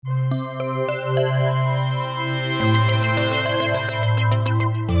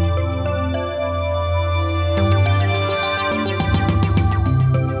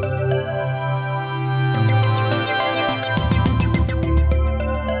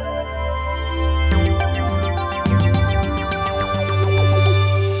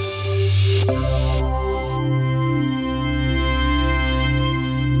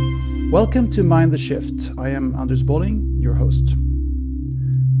Welcome to Mind the Shift. I am Anders Bolling, your host.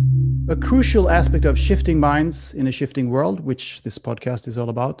 A crucial aspect of shifting minds in a shifting world, which this podcast is all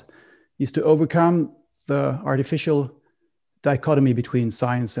about, is to overcome the artificial dichotomy between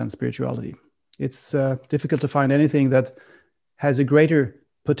science and spirituality. It's difficult to find anything that has a greater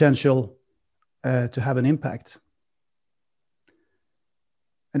potential to have an impact.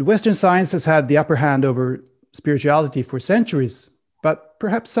 And Western science has had the upper hand over spirituality for centuries, but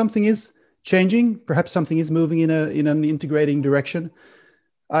perhaps something is changing. Perhaps something is moving in an integrating direction.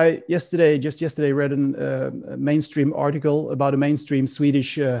 I just yesterday read a mainstream article about a mainstream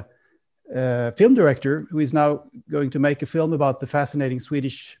Swedish film director who is now going to make a film about the fascinating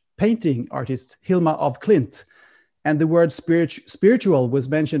Swedish painting artist Hilma af Klint. And the word spiritual was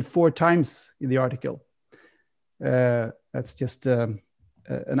mentioned 4 times in the article. That's just an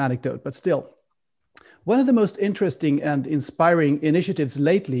anecdote, but still. One of the most interesting and inspiring initiatives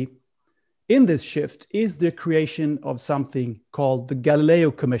lately in this shift is the creation of something called the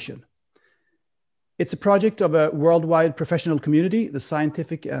Galileo Commission. It's a project of a worldwide professional community, the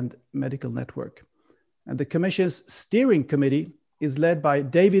Scientific and Medical Network. And the Commission's steering committee is led by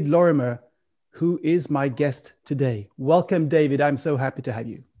David Lorimer, who is my guest today. Welcome, David. I'm so happy to have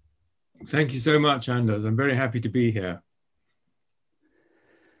you. Thank you so much, Anders. I'm very happy to be here.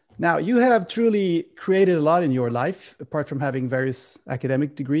 Now, you have truly created a lot in your life, apart from having various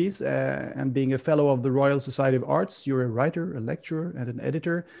academic degrees and being a fellow of the Royal Society of Arts. You're a writer, a lecturer, and an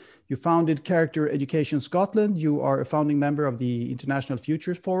editor. You founded Character Education Scotland. You are a founding member of the International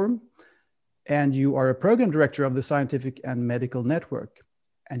Futures Forum. And you are a program director of the Scientific and Medical Network.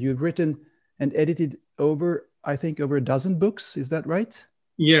 And you've written and edited over a dozen books. Is that right?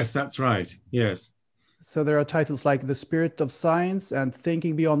 Yes, that's right. Yes. So there are titles like The Spirit of Science and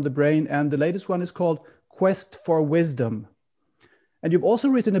Thinking Beyond the Brain. And the latest one is called Quest for Wisdom. And you've also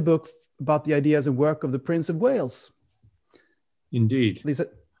written a book about the ideas and work of the Prince of Wales. Indeed.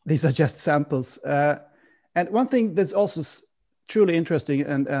 These are just samples. And one thing that's also truly interesting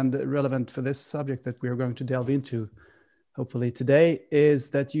and relevant for this subject that we're going to delve into, hopefully today, is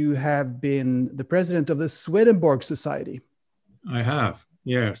that you have been the president of the Swedenborg Society. I have.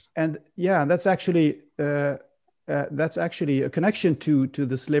 Yes. And yeah, that's actually a connection to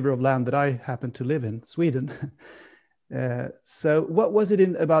the sliver of land that I happen to live in, Sweden. So what was it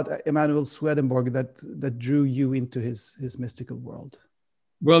about Emanuel Swedenborg that drew you into his mystical world?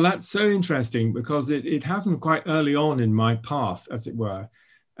 Well, that's so interesting because it happened quite early on in my path, as it were.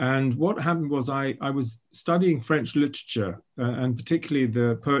 And what happened was I was studying French literature and particularly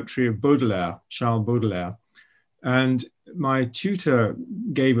the poetry of Baudelaire, Charles Baudelaire. And my tutor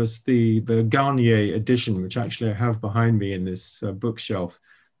gave us the Garnier edition, which actually I have behind me in this bookshelf.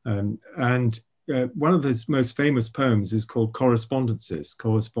 And one of his most famous poems is called Correspondances,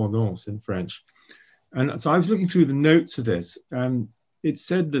 Correspondance in French. And so I was looking through the notes of this, and it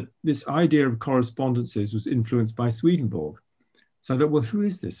said that this idea of correspondences was influenced by Swedenborg. So I thought, well, who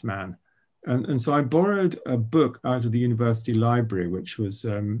is this man? And so I borrowed a book out of the university library, which was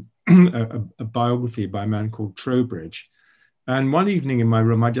a biography by a man called Trowbridge. And one evening in my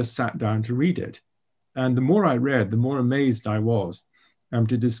room, I just sat down to read it. And the more I read, the more amazed I was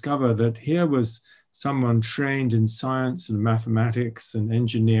to discover that here was someone trained in science and mathematics and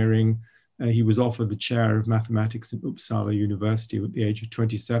engineering. He was offered the chair of mathematics at Uppsala University at the age of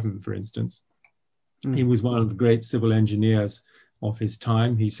 27, for instance. He was one of the great civil engineers of his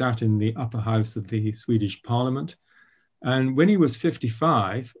time. He sat in the upper house of the Swedish Parliament. And when he was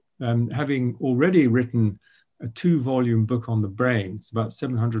 55, having already written a 2-volume book on the brain, it's about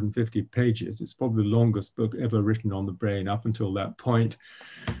 750 pages. It's probably the longest book ever written on the brain up until that point.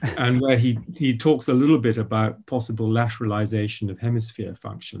 And where he talks a little bit about possible lateralization of hemisphere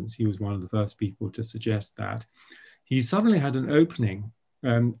functions. He was one of the first people to suggest that. He suddenly had an opening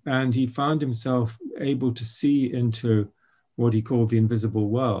and he found himself able to see into what he called the invisible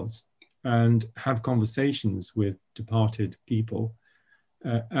worlds and have conversations with departed people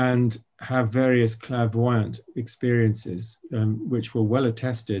and have various clairvoyant experiences, which were well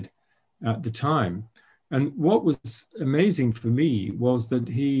attested at the time. And what was amazing for me was that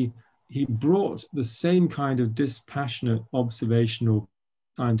he brought the same kind of dispassionate observational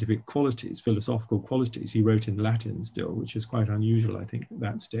scientific qualities, philosophical qualities. He wrote in Latin still, which is quite unusual, I think, at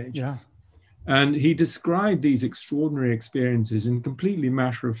that stage. Yeah. And he described these extraordinary experiences in completely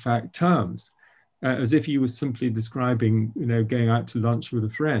matter-of-fact terms, as if he was simply describing, going out to lunch with a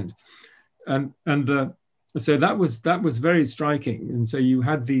friend. So that was very striking. And so you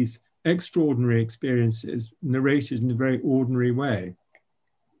had these extraordinary experiences narrated in a very ordinary way,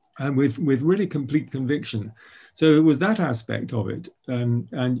 and with really complete conviction. So it was that aspect of it.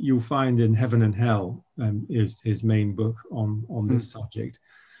 And you'll find in Heaven and Hell is his main book on this subject.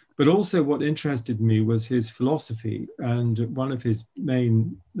 But also what interested me was his philosophy, and one of his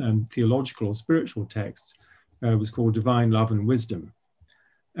main theological or spiritual texts was called Divine Love and Wisdom.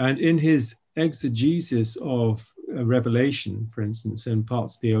 And in his exegesis of Revelation, for instance, in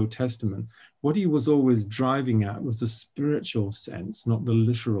parts of the Old Testament, what he was always driving at was the spiritual sense, not the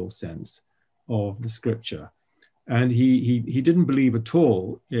literal sense of the scripture. And he didn't believe at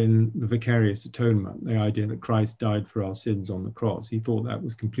all in the vicarious atonement, the idea that Christ died for our sins on the cross. He thought that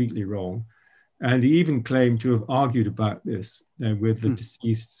was completely wrong. And he even claimed to have argued about this with the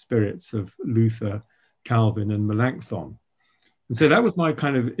deceased spirits of Luther, Calvin, and Melanchthon. And so that was my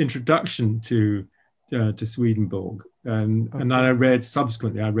kind of introduction to Swedenborg. And then I read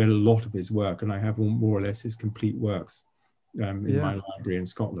a lot of his work, and I have more or less his complete works in my library in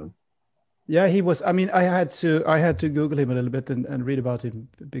Scotland. Yeah, he was. I mean, I had to Google him a little bit and read about him,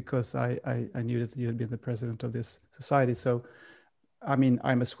 because I knew that he had been the president of this society. So, I mean,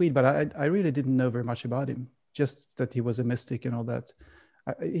 I'm a Swede, but I really didn't know very much about him. Just that he was a mystic and all that.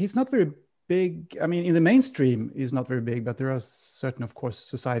 He's not very big. I mean, in the mainstream, he's not very big, but there are certain, of course,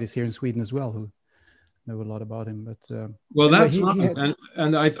 societies here in Sweden as well who know a lot about him. But well, anyway, that's right.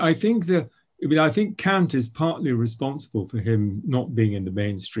 And I think I think Kant is partly responsible for him not being in the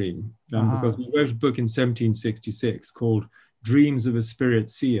mainstream, because he wrote a book in 1766 called Dreams of a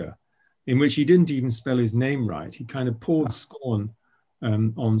Spirit Seer, in which he didn't even spell his name right. He kind of poured scorn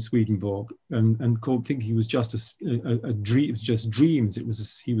on Swedenborg and think he was just a dream. It was just dreams.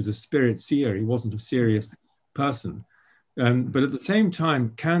 He was a spirit seer. He wasn't a serious person. But at the same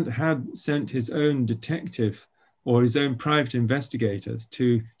time, Kant had sent his own detective or his own private investigators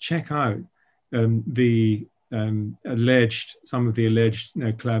to check out some of the alleged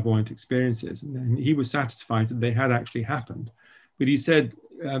clairvoyant experiences, and he was satisfied that they had actually happened. But he said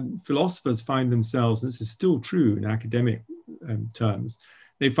philosophers find themselves, and this is still true in academic terms,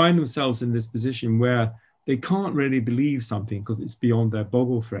 they find themselves in this position where they can't really believe something because it's beyond their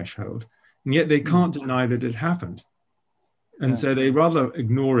boggle threshold, and yet they can't deny that it happened. And so they rather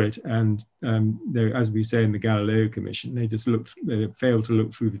ignore it, and as we say in the Galileo Commission, they fail to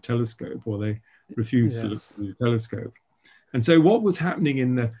look through the telescope, or they refuse to look through the telescope. And so what was happening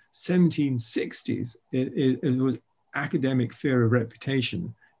in the 1760s, it was academic fear of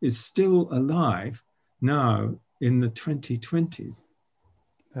reputation, is still alive now in the 2020s.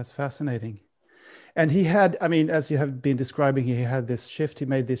 That's fascinating. And he had, I mean, as you have been describing, he made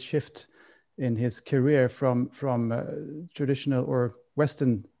this shift in his career from traditional or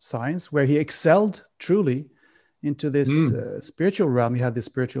Western science, where he excelled truly, into this spiritual realm. He had this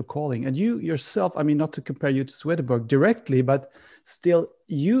spiritual calling. And you yourself, I mean, not to compare you to Swedenborg directly, but still,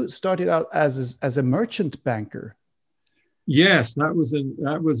 you started out as a merchant banker. Yes, that was an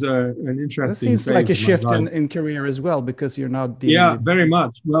interesting. That seems like a shift in career as well, because you're now dealing with very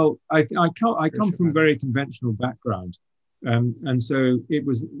much. Well, I come from a very conventional background. And so it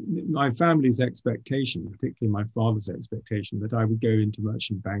was my family's expectation, particularly my father's expectation, that I would go into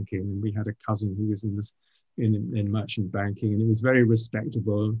merchant banking. And we had a cousin who was in merchant banking, and it was very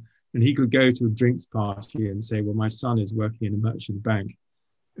respectable. And he could go to a drinks party and say, well, my son is working in a merchant bank.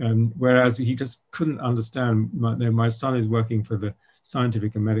 Whereas he just couldn't understand, my son is working for the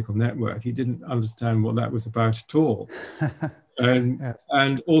Scientific and Medical Network. He didn't understand what that was about at all.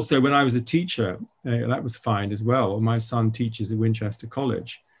 And also when I was a teacher, that was fine as well. My son teaches at Winchester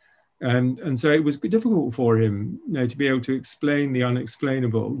College. And so it was difficult for him, to be able to explain the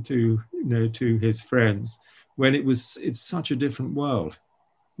unexplainable to his friends when it's such a different world.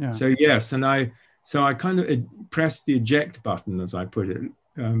 Yeah. So yes, and I kind of pressed the eject button, as I put it,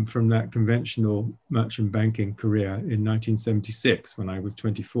 from that conventional merchant banking career in 1976 when I was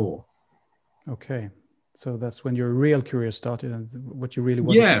 24. Okay. So that's when your real career started and what you really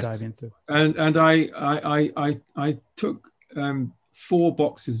wanted to dive into. And I took 4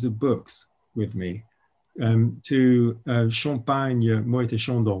 boxes of books with me to Champagne,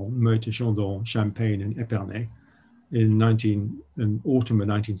 Moët-et-Chandon, Champagne and Épernay in autumn of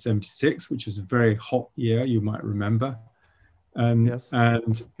 1976, which was a very hot year, you might remember. Yes.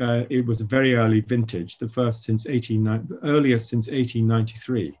 And it was a very early vintage, the earliest since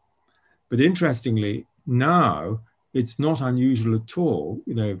 1893. But interestingly, now it's not unusual at all,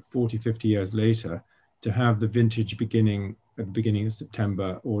 40, 50 years later, to have the vintage beginning at the beginning of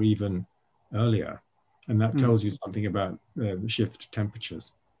September or even earlier. And that tells you something about the shift of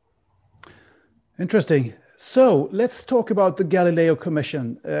temperatures. Interesting. So let's talk about the Galileo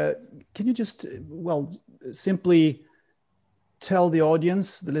Commission. Can you just, simply tell the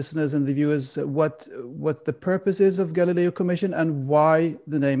audience, the listeners and the viewers, what the purpose is of Galileo Commission and why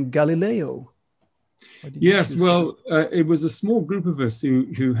the name Galileo? Yes, well, it was a small group of us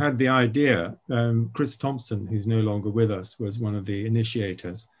who had the idea. Chris Thompson, who's no longer with us, was one of the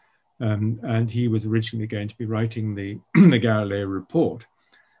initiators. And he was originally going to be writing the, the Galileo report.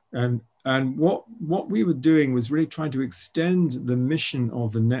 And what we were doing was really trying to extend the mission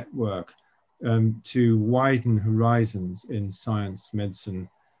of the network to widen horizons in science, medicine,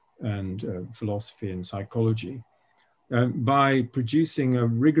 and philosophy and psychology by producing a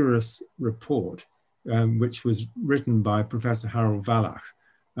rigorous report, which was written by Professor Harold Wallach.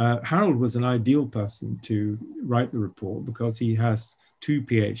 Harold was an ideal person to write the report because he has 2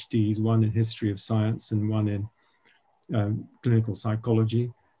 PhDs, one in history of science and one in clinical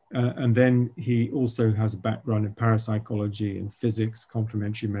psychology. And then he also has a background in parapsychology and physics,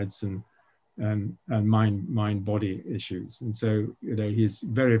 complementary medicine, and mind-body issues. And so, you know, he's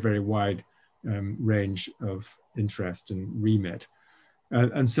very, very wide range of interest and remit.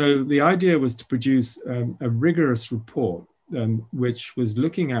 And so the idea was to produce a rigorous report, which was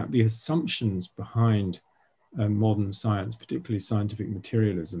looking at the assumptions behind modern science, particularly scientific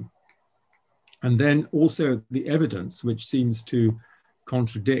materialism. And then also the evidence, which seems to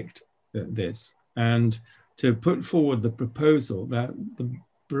contradict this, and to put forward the proposal that the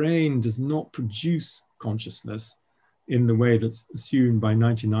brain does not produce consciousness in the way that's assumed by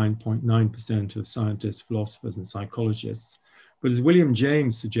 99.9% of scientists, philosophers, and psychologists. But as William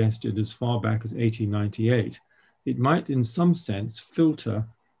James suggested as far back as 1898, it might in some sense filter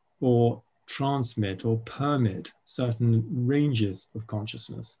or transmit or permit certain ranges of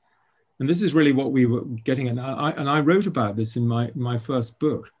consciousness. And this is really what we were getting at. And I wrote about this in my first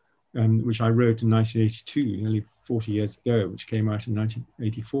book, which I wrote in 1982, nearly 40 years ago, which came out in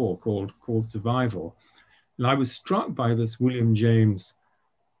 1984, called Survival. And I was struck by this William James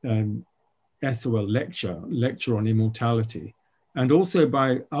SOL lecture on immortality, and also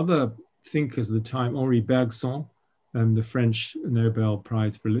by other thinkers of the time, Henri Bergson, the French Nobel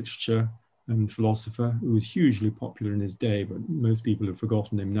Prize for Literature and philosopher, who was hugely popular in his day, but most people have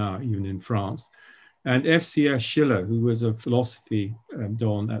forgotten him now, even in France. And F.C.S. Schiller, who was a philosophy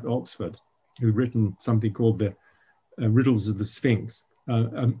don at Oxford, who'd written something called the Riddles of the Sphinx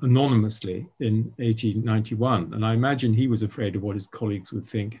anonymously in 1891. And I imagine he was afraid of what his colleagues would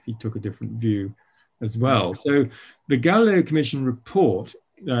think if he took a different view as well. So the Galileo Commission report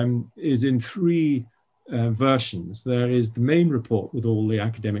is in 3 versions. There is the main report with all the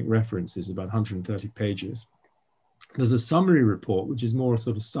academic references, about 130 pages. There's a summary report, which is more a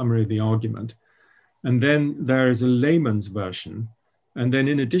sort of summary of the argument. And then there is a layman's version. And then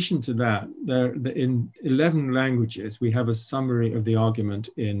in addition to that, in 11 languages, we have a summary of the argument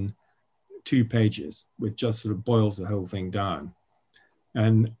in 2 pages, which just sort of boils the whole thing down.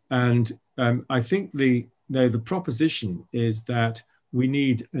 And I think the proposition is that we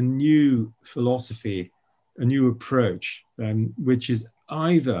need a new philosophy, a new approach, which is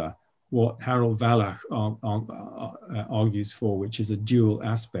either what Harold Wallach argues for, which is a dual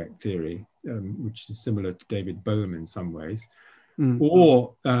aspect theory, which is similar to David Bohm in some ways,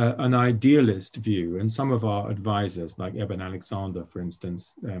 or an idealist view. And some of our advisors, like Eben Alexander, for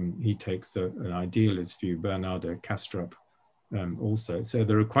instance, he takes an idealist view, Bernardo Kastrup also. So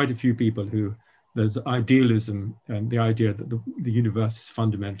there are quite a few people who, there's idealism and the idea that the universe is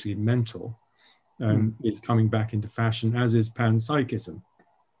fundamentally mental is coming back into fashion, as is panpsychism.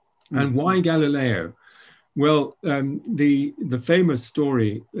 And why Galileo? Well, the famous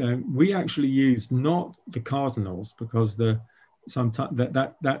story, we actually used not the cardinals, because that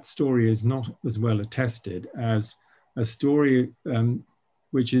story is not as well attested as a story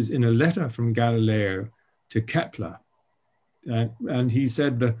which is in a letter from Galileo to Kepler. And he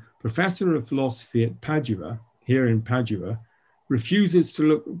said, the professor of philosophy at Padua, here in Padua,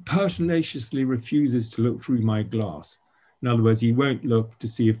 pertinaciously refuses to look through my glass. In other words, he won't look to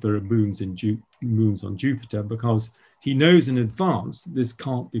see if there are moons on Jupiter, because he knows in advance this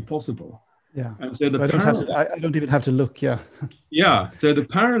can't be possible. Yeah. And so I don't even have to look. Yeah. Yeah. So the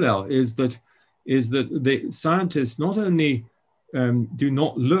parallel is that the scientists not only do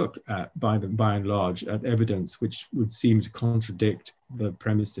not look at, by and large, at evidence which would seem to contradict the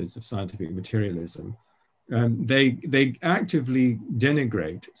premises of scientific materialism. They actively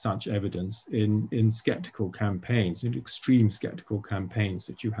denigrate such evidence in skeptical campaigns, in extreme skeptical campaigns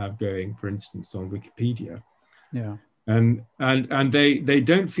that you have going, for instance, on Wikipedia. Yeah. And they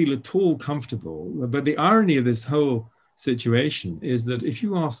don't feel at all comfortable. But the irony of this whole situation is that if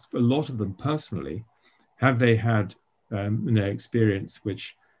you ask a lot of them personally, have they had experience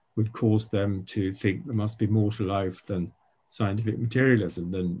which would cause them to think there must be more to life than scientific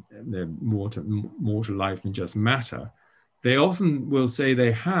materialism than they're more to life than just matter. They often will say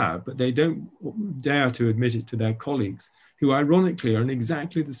they have, but they don't dare to admit it to their colleagues, who ironically are in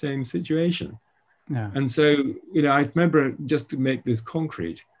exactly the same situation. Yeah. And so, I remember, just to make this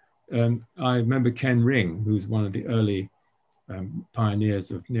concrete, I remember Ken Ring, who's one of the early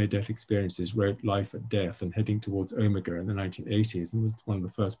pioneers of near-death experiences, wrote Life at Death and Heading Towards Omega in the 1980s, and was one of the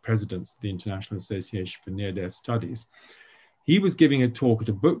first presidents of the International Association for Near-Death Studies. He was giving a talk at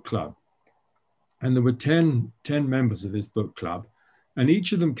a book club, and there were 10 members of this book club, and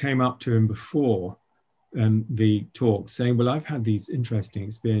each of them came up to him before the talk saying, well, I've had these interesting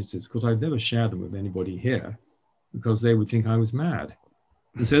experiences because I've never shared them with anybody here because they would think I was mad.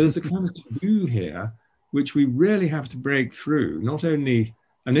 And so there's a kind of taboo here, which we really have to break through. Not only,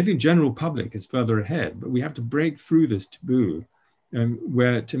 and I think general public is further ahead, but we have to break through this taboo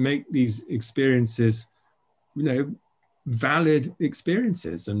where to make these experiences, valid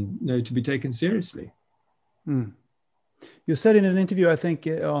experiences and to be taken seriously. Mm. You said in an interview, I think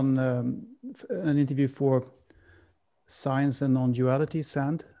on an interview for Science and Non-Duality,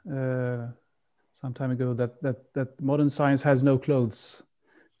 SAND, some time ago, that modern science has no clothes.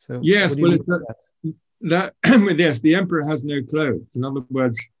 So yes, well, yes, the emperor has no clothes. In other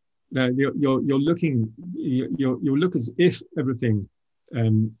words, you're looking, you look as if everything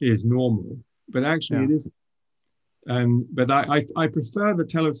is normal, but actually it isn't. But I prefer the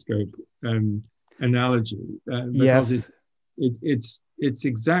telescope analogy because it's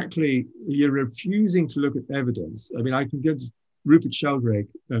exactly, you're refusing to look at evidence. I mean, I can give Rupert Sheldrake,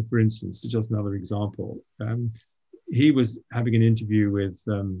 for instance, just another example. He was having an interview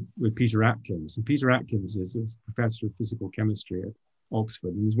with Peter Atkins, and Peter Atkins is a professor of physical chemistry at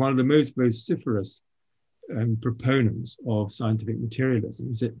Oxford, and he's one of the most vociferous proponents of scientific materialism.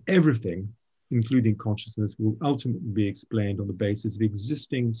 He said everything, including consciousness, will ultimately be explained on the basis of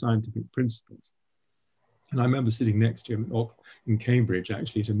existing scientific principles. And I remember sitting next to him in Cambridge,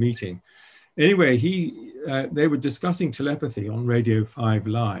 actually, at a meeting. Anyway, they were discussing telepathy on Radio 5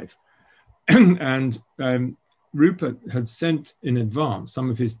 Live. And Rupert had sent in advance some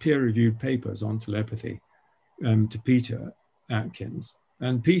of his peer-reviewed papers on telepathy to Peter Atkins.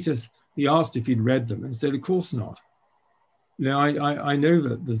 And he asked if he'd read them and said, of course not. I know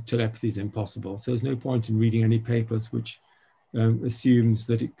that the telepathy is impossible, so there's no point in reading any papers which assumes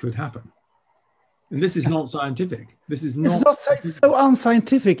that it could happen. And this is not scientific. This is not. It's so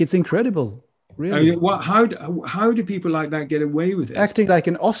unscientific. It's incredible, really. I mean, how do people like that get away with it? Acting like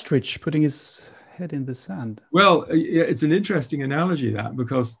an ostrich, putting his head in the sand. Well, it's an interesting analogy, that,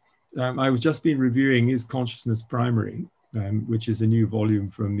 because I was just been reviewing Is Consciousness Primary, which is a new volume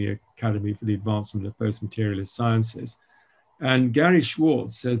from the Academy for the Advancement of Post-Materialist Sciences. And Gary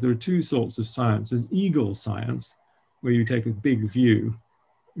Schwartz says there are two sorts of science. There's eagle science, where you take a big view,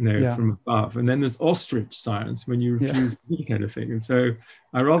 from above. And then there's ostrich science, when you refuse to eat anything. And so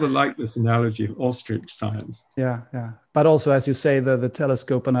I rather like this analogy of ostrich science. Yeah. But also, as you say, the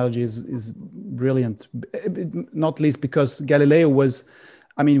telescope analogy is brilliant, not least because Galileo was,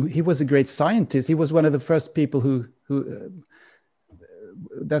 he was a great scientist. He was one of the first people who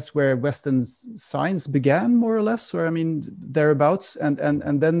that's where Western science began, more or less, or thereabouts.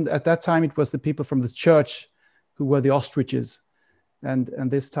 And then at that time, it was the people from the church who were the ostriches. And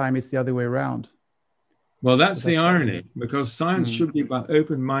this time it's the other way around. Well, that's the irony, because science should be about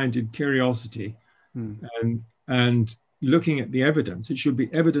open-minded curiosity and looking at the evidence. It should be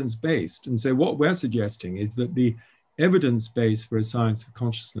evidence-based. And so what we're suggesting is that the evidence base for a science of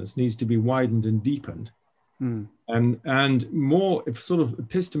consciousness needs to be widened and deepened. And more sort of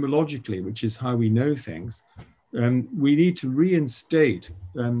epistemologically, which is how we know things, we need to reinstate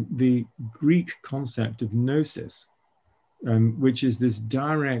the Greek concept of gnosis, which is this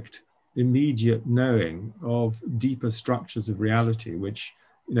direct, immediate knowing of deeper structures of reality, which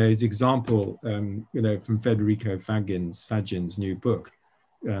is example, from Federico Fagin's new book,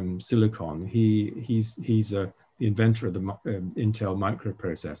 Silicon. He's the inventor of the Intel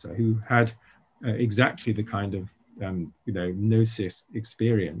microprocessor, who had exactly the kind of gnosis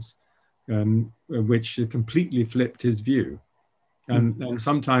experience, which completely flipped his view. And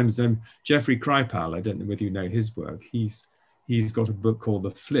sometimes Jeffrey Kripal, I don't know whether you know his work, he's got a book called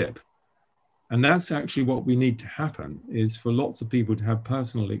The Flip. And that's actually what we need to happen, is for lots of people to have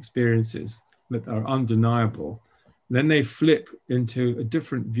personal experiences that are undeniable. Then they flip into a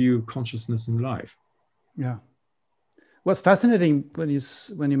different view of consciousness and life. Yeah. What's fascinating when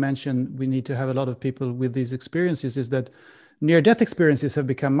you mention we need to have a lot of people with these experiences is that near-death experiences have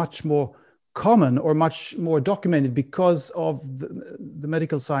become much more common or much more documented because of the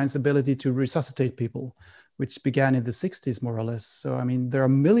medical science ability to resuscitate people which began in the 60s, more or less. So, I mean, there are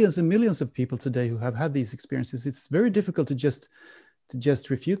millions and millions of people today who have had these experiences. It's very difficult to just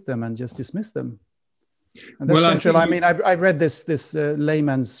refute them and just dismiss them. And that's central. I mean, I've read this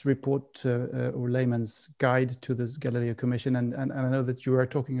layman's report or layman's guide to the Galileo Commission, and I know that you are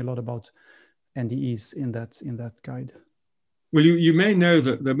talking a lot about NDEs in that guide. Well, you may know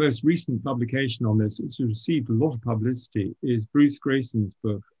that the most recent publication on this, which has received a lot of publicity, is Bruce Grayson's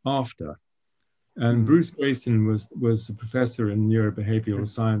book, After. And Bruce Grayson was a professor in neurobehavioral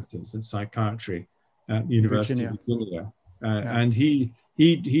sciences and psychiatry at the University of Virginia. And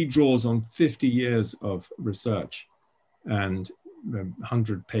he draws on 50 years of research and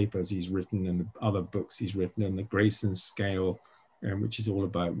 100 papers he's written and the other books he's written, and the Grayson scale, which is all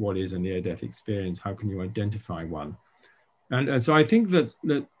about what is a near-death experience, how can you identify one. And so I think that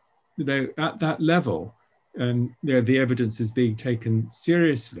at that level, the evidence is being taken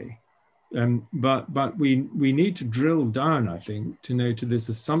seriously. But we need to drill down, I think, to this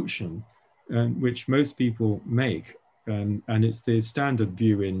assumption, which most people make, and it's the standard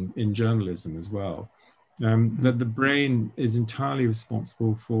view in journalism as well, that the brain is entirely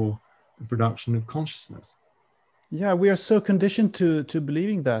responsible for the production of consciousness. Yeah, we are so conditioned to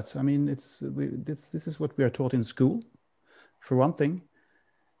believing that. I mean, this is what we are taught in school, for one thing.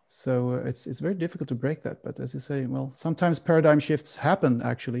 So it's very difficult to break that. But as you say, well, sometimes paradigm shifts happen,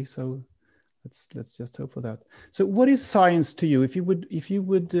 actually. So let's just hope for that. So what is science to you? If you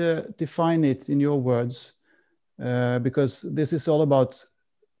would define it in your words, because this is all about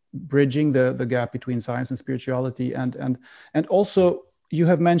bridging the gap between science and spirituality, and also you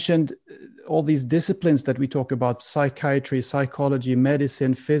have mentioned all these disciplines that we talk about: psychiatry, psychology,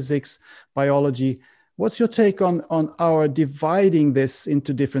 medicine, physics, biology. What's your take on our dividing this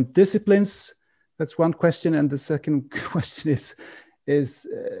into different disciplines? That's one question. And the second question is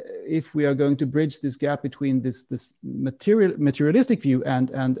if we are going to bridge this gap between this materialistic view and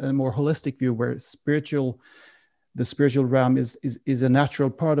a more holistic view, where the spiritual realm is a natural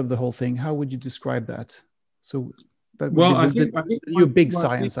part of the whole thing. How would you describe that? So that would be your big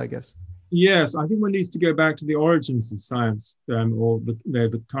science, I guess. Yes, I think one needs to go back to the origins of science, or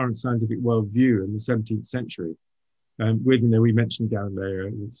the current scientific worldview in the 17th century. We mentioned Galileo.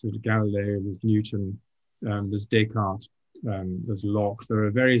 There's Newton, there's Descartes, there's Locke. There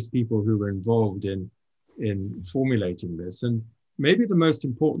are various people who were involved in formulating this. And maybe the most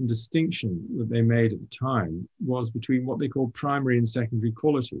important distinction that they made at the time was between what they called primary and secondary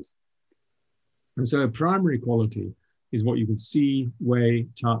qualities. And so a primary quality is what you can see, weigh,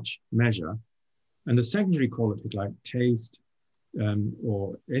 touch, measure. And a secondary quality like taste,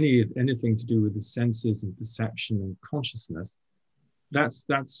 or anything to do with the senses and perception and consciousness, that's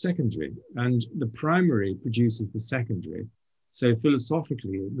secondary. And the primary produces the secondary. So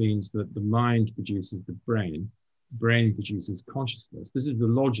philosophically, it means that the mind produces the brain produces consciousness. This is the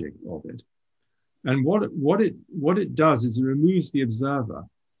logic of it. And what it does is it removes the observer.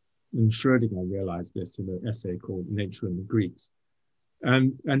 And Schrödinger realized this in an essay called Nature and the Greeks.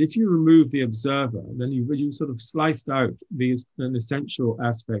 And if you remove the observer, then you sort of sliced out an essential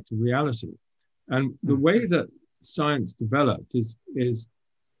aspect of reality. And the way that science developed is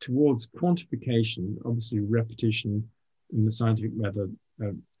towards quantification, obviously repetition in the scientific method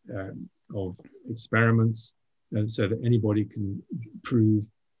of experiments, so that anybody can prove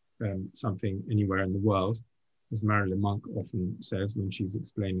something anywhere in the world, as Marilyn Monk often says when she's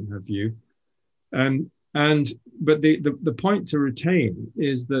explaining her view. But the point to retain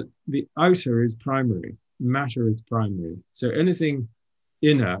is that the outer is primary, matter is primary. So anything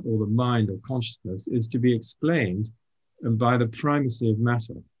inner, or the mind or consciousness, is to be explained by the primacy of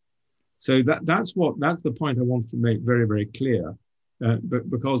matter. So that's the point I wanted to make very, very clear, but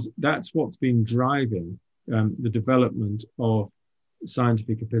because that's what's been driving the development of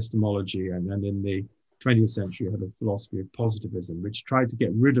scientific epistemology, and in the 20th century you had a philosophy of positivism, which tried to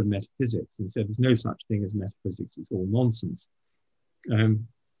get rid of metaphysics and said there's no such thing as metaphysics, it's all nonsense.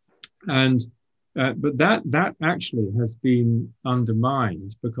 But that actually has been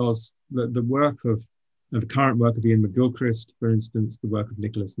undermined, because the work of the current work of Ian McGilchrist, for instance, the work of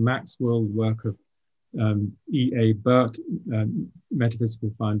Nicholas Maxwell, the work of E.A. Burt,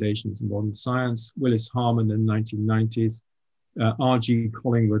 Metaphysical Foundations in Modern Science, Willis Harman in the 1990s, R.G.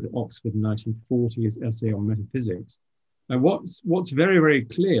 Collingwood at Oxford in 1940, his essay on metaphysics. And what's very, very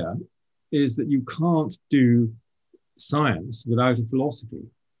clear is that you can't do science without a philosophy.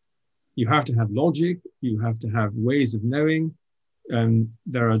 You have to have logic, you have to have ways of knowing,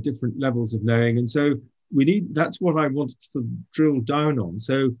 there are different levels of knowing. And so that's what I wanted to drill down on.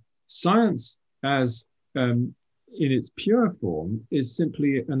 So science as in its pure form is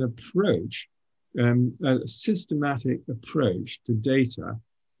simply an approach a systematic approach to data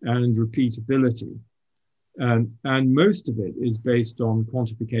and repeatability. And most of it is based on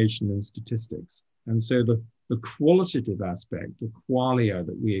quantification and statistics. And so the qualitative aspect, the qualia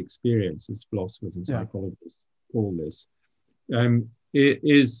that we experience as philosophers and psychologists call this, it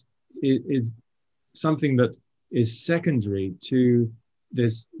is something that is secondary to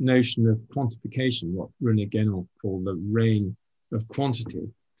this notion of quantification, what René Guénon called the reign of quantity.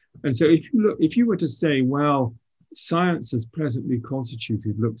 And so if you were to say, well, science as presently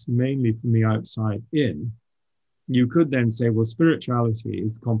constituted looks mainly from the outside in, you could then say, well, spirituality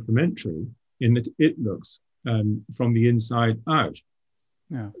is complementary in that it looks from the inside out.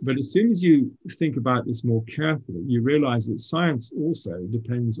 Yeah. But as soon as you think about this more carefully, you realize that science also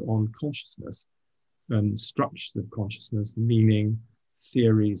depends on consciousness, structures of consciousness, meaning,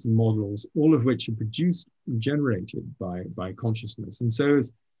 theories, models, all of which are produced and generated by consciousness. And so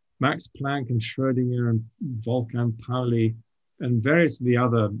as Max Planck and Schrödinger and Wolfgang Pauli and various of the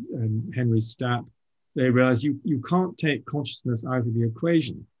other, Henry Stapp, they realized you can't take consciousness out of the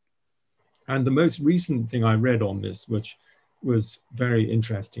equation. And the most recent thing I read on this, which was very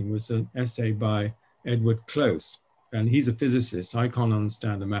interesting, was an essay by Edward Close. And he's a physicist. I can't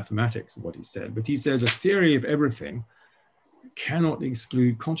understand the mathematics of what he said, but he said the theory of everything cannot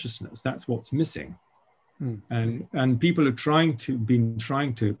exclude consciousness. That's what's missing. And people are been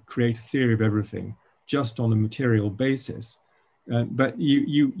trying to create a theory of everything just on a material basis. But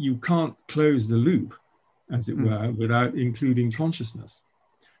you can't close the loop, as it were, without including consciousness.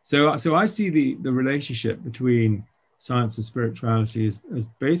 So I see the relationship between science and spirituality as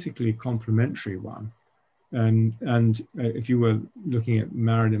basically a complementary one. And if you were looking at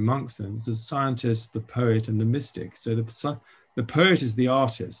Marilyn Monk, then there's the scientist, the poet, and the mystic. So the poet is the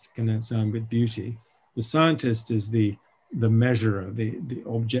artist, concerned with beauty. The scientist is the measurer, the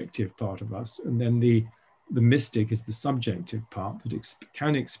objective part of us, and then the mystic is the subjective part that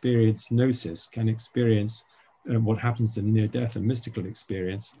can experience gnosis, can experience what happens in near death and mystical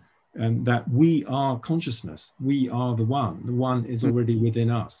experience, and that we are consciousness. We are the one. The one is already within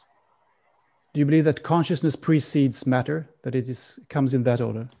us. Do you believe that consciousness precedes matter, that it comes in that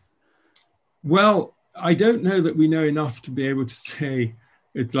order? Well, I don't know that we know enough to be able to say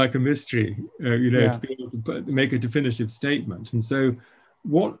it's like a mystery, to be able to make a definitive statement. And so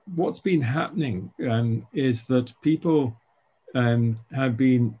what's been happening is that people have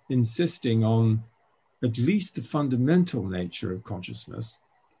been insisting on at least the fundamental nature of consciousness,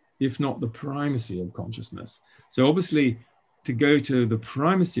 if not the primacy of consciousness. So obviously, to go to the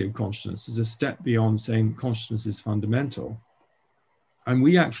primacy of consciousness is a step beyond saying consciousness is fundamental. And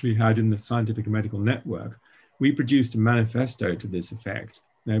we actually had in the Scientific and Medical Network, we produced a manifesto to this effect.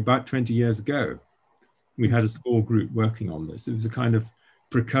 Now, about 20 years ago, we had a small group working on this. It was a kind of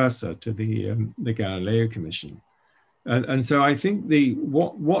precursor to the Galileo Commission. And so I think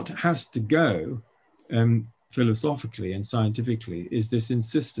what has to go philosophically and scientifically is this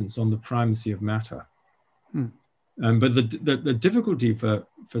insistence on the primacy of matter. But the difficulty for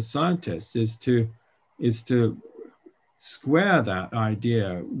scientists is to square that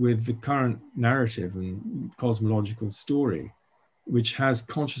idea with the current narrative and cosmological story, which has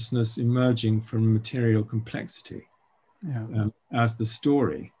consciousness emerging from material complexity as the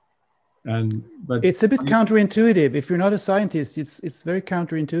story. But it's a bit counterintuitive. If you're not a scientist, it's very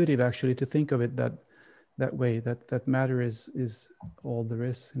counterintuitive actually to think of it that way. That matter is all there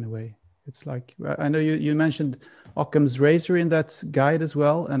is in a way. It's like, I know you mentioned Occam's razor in that guide as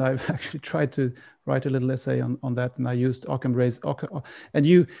well, and I've actually tried to write a little essay on that, and I used Occam's razor. And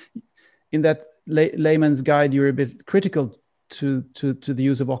you, in that layman's guide, you're a bit critical to the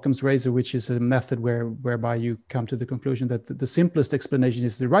use of Occam's razor, which is a method whereby you come to the conclusion that the simplest explanation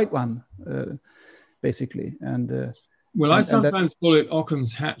is the right one, basically. I sometimes call it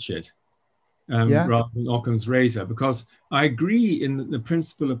Occam's hatchet. Rather than Occam's razor, because I agree in the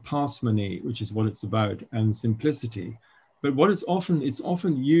principle of parsimony, which is what it's about, and simplicity. But it's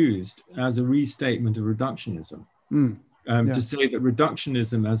often used as a restatement of reductionism, to say that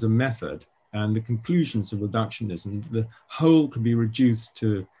reductionism as a method and the conclusions of reductionism, the whole can be reduced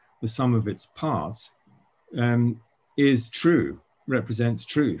to the sum of its parts, is true, represents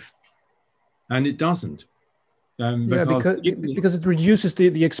truth, and it doesn't. Because it reduces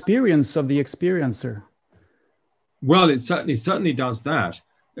the experience of the experiencer. Well, it certainly does that,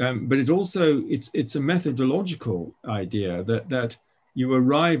 but it also it's a methodological idea that you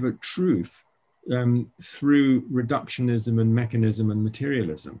arrive at truth through reductionism and mechanism and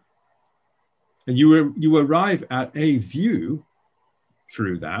materialism, and you arrive at a view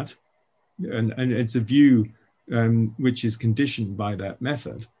through that, and it's a view which is conditioned by that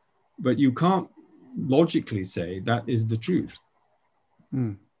method, but you can't logically say that is the truth.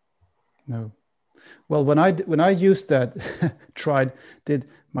 No. Well, when I used that, did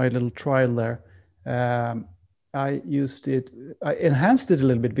my little trial there, I enhanced it a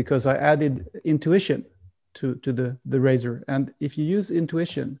little bit because I added intuition to the razor. And if you use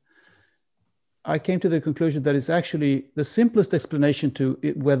intuition, I came to the conclusion that it's actually the simplest explanation to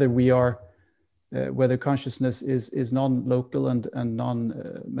whether whether consciousness is non-local and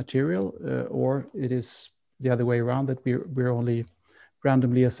non-material, or it is the other way around, that we're only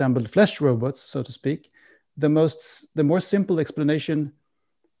randomly assembled flesh robots, so to speak. The more simple explanation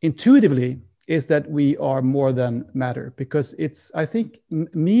intuitively is that we are more than matter, because I think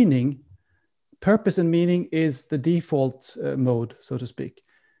purpose and meaning is the default mode, so to speak,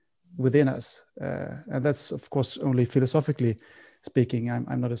 within us. And that's, of course, only philosophically speaking.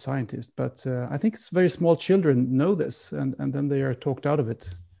 I'm not a scientist, but I think it's very small children know this, and then they are talked out of it.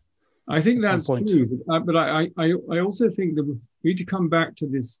 I think that's true, but I also think that we need to come back to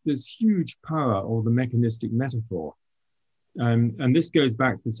this huge power, or the mechanistic metaphor, and this goes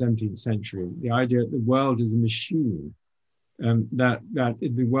back to the 17th century. The idea that the world is a machine, that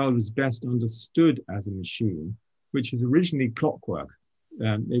the world was best understood as a machine, which was originally clockwork.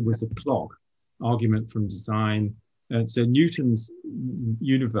 It was a clock argument from design. So Newton's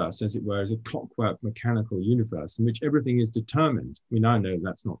universe, as it were, is a clockwork mechanical universe in which everything is determined. We now know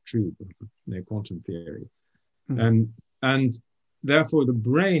that's not true because of quantum theory. And therefore the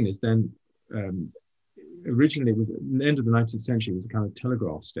brain is then, originally it was at the end of the 19th century, it was a kind of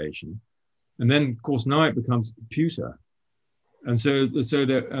telegraph station. And then, of course, now it becomes a computer. And so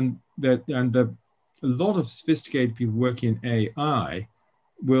a lot of sophisticated people working in AI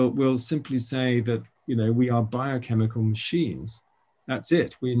will simply say that, we are biochemical machines. That's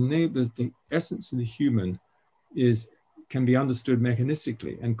it. The essence of the human can be understood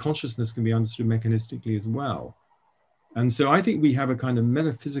mechanistically, and consciousness can be understood mechanistically as well. And so I think we have a kind of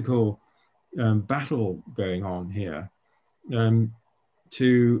metaphysical battle going on here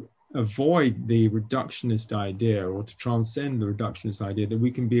to avoid the reductionist idea, or to transcend the reductionist idea that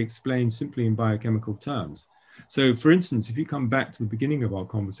we can be explained simply in biochemical terms. So, for instance, if you come back to the beginning of our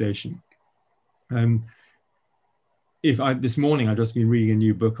conversation, this morning I've just been reading a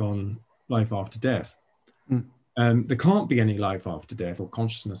new book on life after death. There can't be any life after death or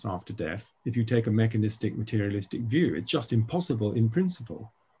consciousness after death if you take a mechanistic, materialistic view. It's just impossible in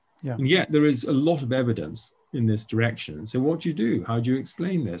principle. Yeah. And yet there is a lot of evidence in this direction. So what do you do? How do you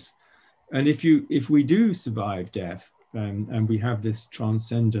explain this? And if we do survive death, and we have this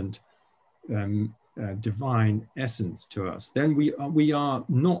transcendent divine essence to us, then we are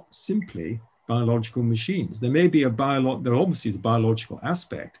not simply biological machines. There may be there obviously is a biological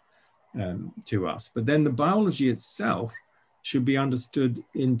aspect to us, but then the biology itself should be understood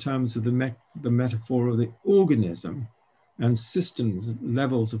in terms of the metaphor of the organism and systems,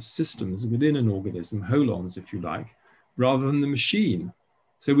 levels of systems within an organism, holons, if you like, rather than the machine.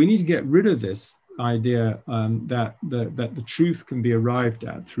 So we need to get rid of this idea that the truth can be arrived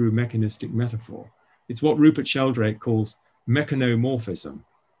at through mechanistic metaphor. It's what Rupert Sheldrake calls mechanomorphism.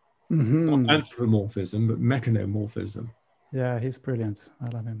 Not anthropomorphism, but mechanomorphism. Yeah, he's brilliant. I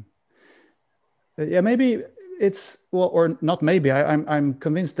love him. Yeah, maybe it's, well, or not maybe, I'm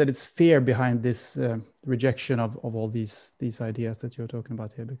convinced that it's fear behind this rejection of all these ideas that you're talking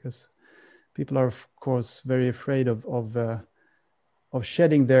about here, because people are, of course, very afraid of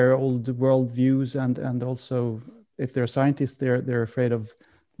shedding their old world views, and also, if they're scientists, they're afraid of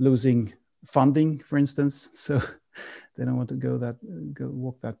losing funding, for instance. So they don't want to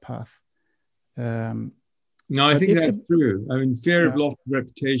walk that path. No, I think that's true. I mean, fear of loss of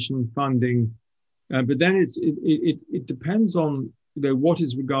reputation, funding, but then it depends on what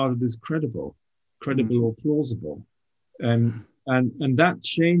is regarded as credible or plausible, and that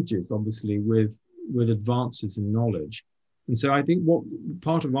changes obviously with advances in knowledge. And so I think what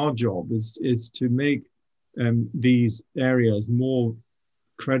part of our job is to make these areas more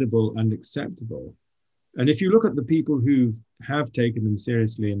credible and acceptable. And if you look at the people who have taken them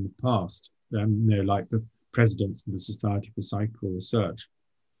seriously in the past, like the presidents of the Society for Psychical Research,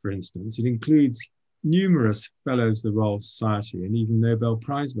 for instance, it includes numerous fellows of the Royal Society and even Nobel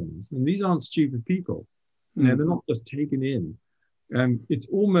Prize winners. And these aren't stupid people. They're not just taken in. It's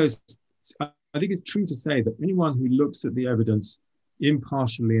almost, I think it's true to say that anyone who looks at the evidence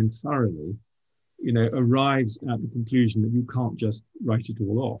impartially and thoroughly, arrives at the conclusion that you can't just write it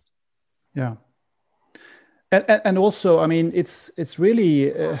all off. Yeah. And also, I mean, it's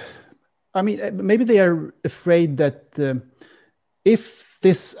really, maybe they are afraid that if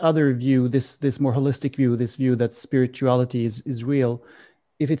this other view, this more holistic view, this view that spirituality is real,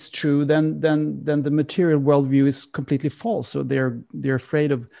 if it's true, then the material worldview is completely false. So they're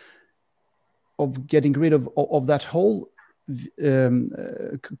afraid of getting rid of that whole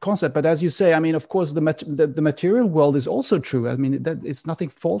concept. But as you say, I mean, of course, the material world is also true. I mean, that it's nothing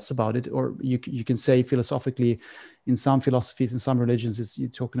false about it. Or you can say philosophically, in some philosophies, in some religions, you're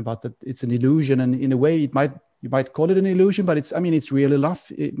talking about that it's an illusion, and in a way, you might call it an illusion, but it's real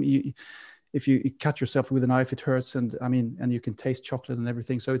enough. If you cut yourself with a knife, it hurts, and you can taste chocolate and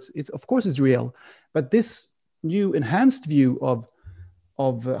everything. So it's of course it's real. But this new enhanced view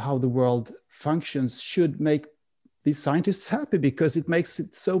of how the world functions should make these scientists happy, because it makes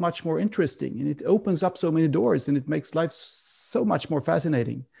it so much more interesting, and it opens up so many doors, and it makes life so much more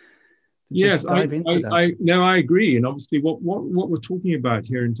fascinating. Yes, I agree. And obviously what we're talking about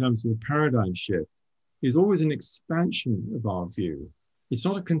here in terms of a paradigm shift is always an expansion of our view. It's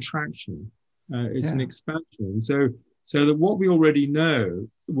not a contraction. It's an expansion. So that what we already know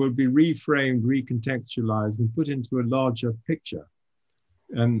will be reframed, recontextualized, and put into a larger picture.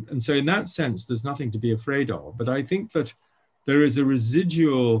 And so in that sense, there's nothing to be afraid of. But I think that there is a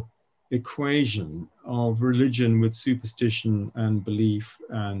residual equation of religion with superstition and belief,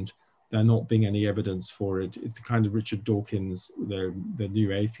 and there not being any evidence for it. It's the kind of Richard Dawkins, the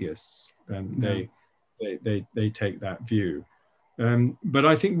new atheists, and they take that view. But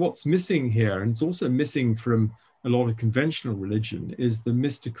I think what's missing here, and it's also missing from a lot of conventional religion, is the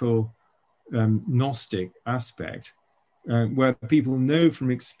mystical Gnostic aspect, where people know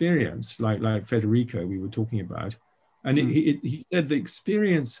from experience, like Federico we were talking about, and he said the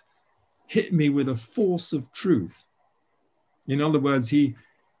experience hit me with a force of truth. In other words, he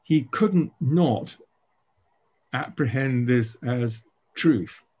couldn't not apprehend this as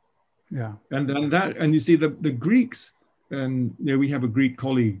truth. Yeah, and you see the Greeks. We have a Greek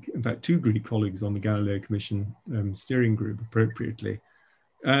colleague, in fact, 2 Greek colleagues on the Galileo Commission steering group, appropriately.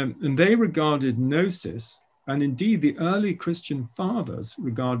 And they regarded gnosis, and indeed the early Christian fathers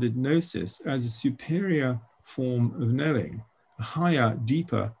regarded gnosis as a superior form of knowing, a higher,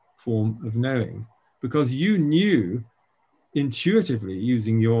 deeper form of knowing, because you knew intuitively,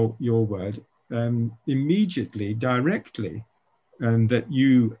 using your word, immediately, directly, that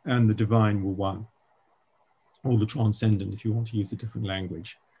you and the divine were one, or the transcendent, if you want to use a different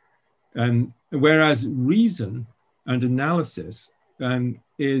language. Whereas reason and analysis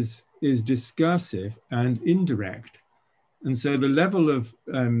is discursive and indirect. And so the level of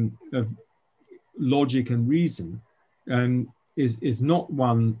logic and reason is not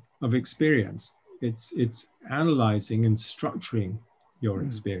one of experience. It's analyzing and structuring your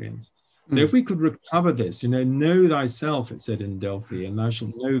experience. So if we could recover this, know thyself, it said in Delphi, and thou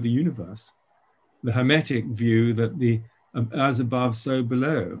shalt know the universe. The Hermetic view that the as above, so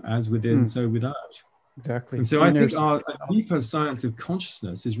below, as within, so without. Exactly. And so I think our deeper science of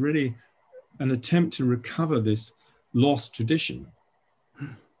consciousness is really an attempt to recover this lost tradition.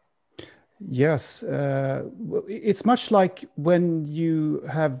 Yes, it's much like when you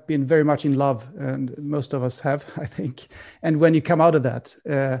have been very much in love, and most of us have, I think, and when you come out of that,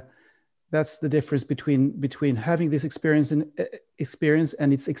 that's the difference between having this experience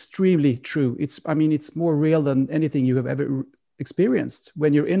and it's extremely true. It's more real than anything you have ever experienced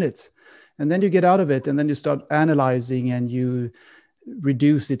when you're in it, and then you get out of it, and then you start analyzing, and you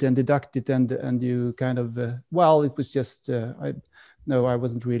reduce it and deduct it, and you kind of it was just I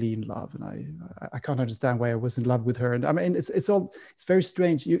wasn't really in love, and I can't understand why I was in love with her. And it's very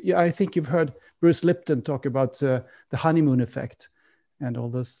strange. I think you've heard Bruce Lipton talk about the honeymoon effect and all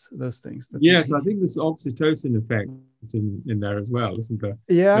those things. Yes, I think there's oxytocin effect in there as well, isn't there?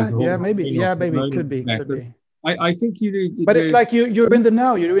 Maybe it could be. I think you do. But it's like you're in the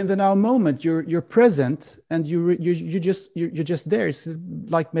now. You're in the now moment. You're present, and you're just there. It's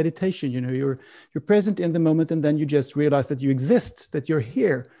like meditation. You're present in the moment, and then you just realize that you exist, that you're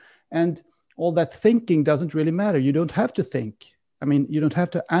here, and all that thinking doesn't really matter. You don't have to think. You don't have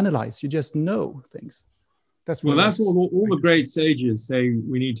to analyze. You just know things. That's what all the great sages say.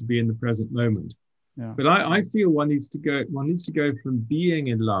 We need to be in the present moment. Yeah. But I feel one needs to go from being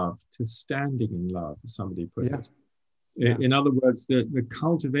in love to standing in love, as somebody put it. Yeah. In other words, the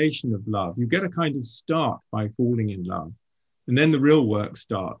cultivation of love. You get a kind of start by falling in love, and then the real work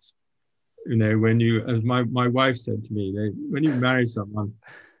starts. When you, as my wife said to me, when you marry someone,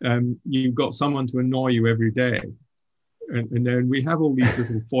 you've got someone to annoy you every day, and then we have all these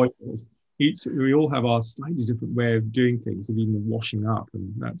little foibles. We all have our slightly different way of doing things, of even washing up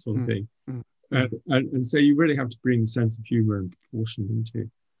and that sort of thing. And so you really have to bring sense of humor and proportion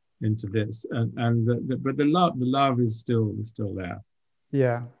into this. But the love is still there.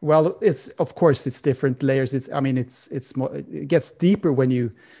 Yeah. Well, it's of course it's different layers. It's I mean it's more, it gets deeper when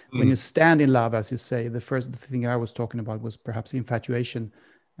you stand in love, as you say. The first thing I was talking about was perhaps infatuation,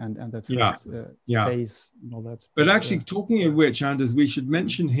 and that Yeah, first yeah. phase and all that. But actually, talking of which, Anders, we should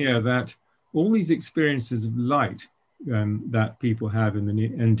mention here that all these experiences of light that people have in the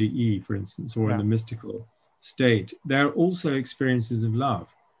NDE, for instance, or in the mystical state, they're also experiences of love.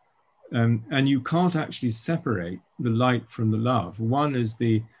 And you can't actually separate the light from the love. One is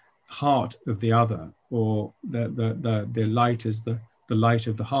the heart of the other, or the light is the light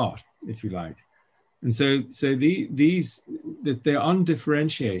of the heart, if you like. And so they're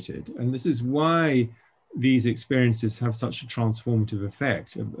undifferentiated. And this is why these experiences have such a transformative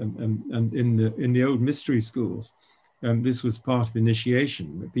effect. And in the old mystery schools, this was part of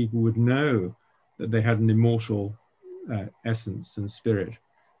initiation, that people would know that they had an immortal essence and spirit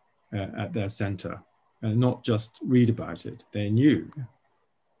at their center, and not just read about it. They knew,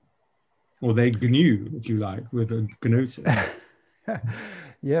 or they GNU, if you like, with a gnosis.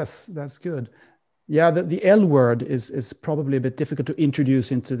 Yes, that's good. Yeah, the L word is probably a bit difficult to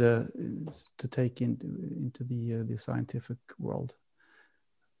introduce into to take into the scientific world.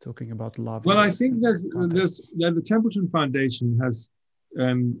 Talking about love. Well, I think the Templeton Foundation has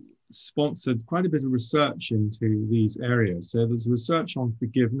sponsored quite a bit of research into these areas. So there's research on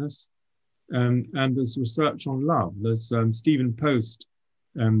forgiveness, and there's research on love. There's Stephen Post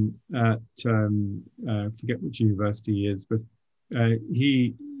at forget which university he is, but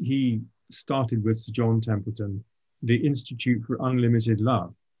he started with Sir John Templeton the Institute for Unlimited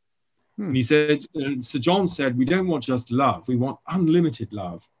Love. And he said, Sir John said, we don't want just love, we want unlimited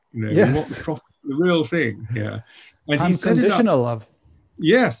love. You know, yes. we want the real thing here. And unconditional love.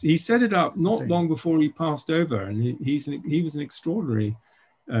 Yes, he set it up not long before he passed over, and he was an extraordinary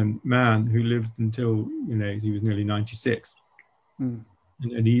man who lived until he was nearly 96. And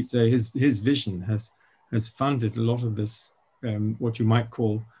his vision has funded a lot of this what you might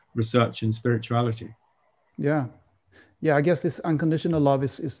call research in spirituality. Yeah, I guess this unconditional love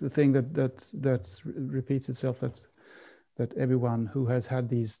is the thing that repeats itself, that everyone who has had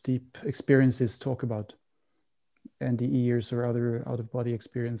these deep experiences talk about, NDEers or other out-of-body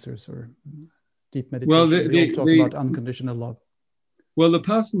experiencers or deep meditation. Well, they all talk about unconditional love. Well, the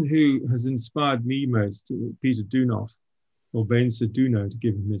person who has inspired me most, Peter Dunoff, or Bainsa Duno, to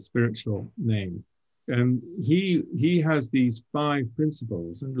give him his spiritual name, he has these 5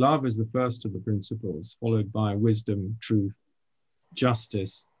 principles, and love is the first of the principles, followed by wisdom, truth,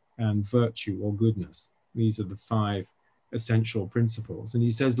 justice, and virtue or goodness. These are the 5 essential principles. And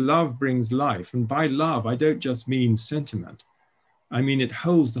he says love brings life. And by love, I don't just mean sentiment. I mean, it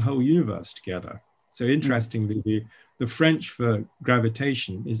holds the whole universe together. So interestingly, the French for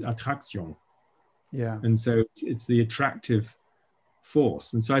gravitation is attraction. Yeah. And so it's the attractive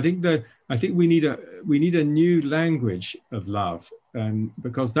force. And so I think we need a new language of love,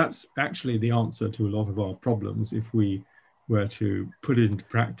 because that's actually the answer to a lot of our problems if we were to put it into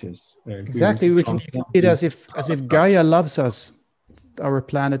practice. Exactly, we can see it as if Gaia loves us. Our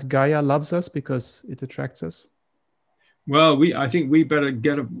planet Gaia loves us because it attracts us. Well, I think we better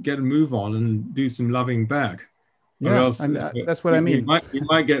get a move on and do some loving back. Yeah, or else, that's what I mean. We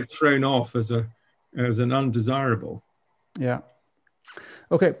might get thrown off as an undesirable. Yeah.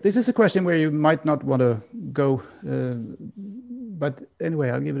 Okay, this is a question where you might not want to go, but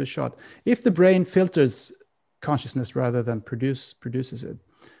anyway, I'll give it a shot. If the brain filters consciousness rather than produces it,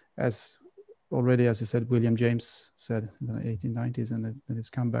 as you said, William James said in the 1890s, and it's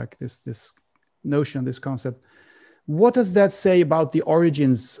come back, this notion, this concept. What does that say about the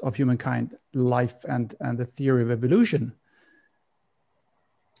origins of humankind, life, and the theory of evolution?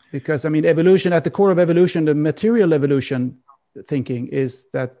 Because I mean, evolution, at the core of evolution, the material evolution thinking is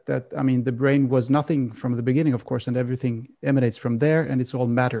that I mean, the brain was nothing from the beginning, of course, and everything emanates from there, and it's all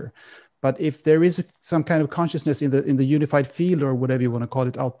matter. But if there is some kind of consciousness in the unified field, or whatever you want to call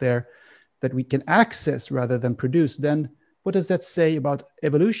it, out there, that we can access rather than produce, then what does that say about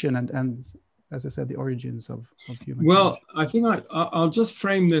evolution and as I said, the origins of humankind? Well, I think I'll just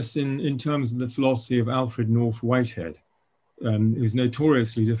frame this in terms of the philosophy of Alfred North Whitehead, who's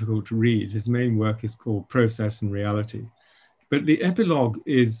notoriously difficult to read. His main work is called Process and Reality. But the epilogue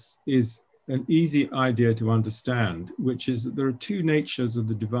is an easy idea to understand, which is that there are 2 natures of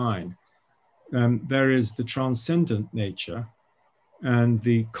the divine. There is the transcendent nature and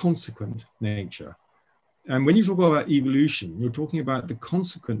the consequent nature. And when you talk about evolution, you're talking about the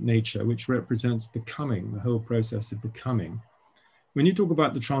consequent nature, which represents becoming, the whole process of becoming. When you talk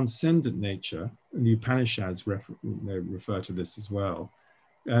about the transcendent nature, and the Upanishads refer to this as well,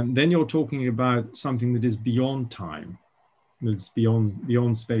 then you're talking about something that is beyond time. that's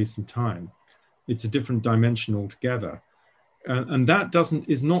beyond space and time. It's a different dimension altogether. And that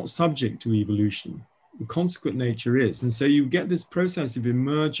is not subject to evolution. The consequent nature is. And so you get this process of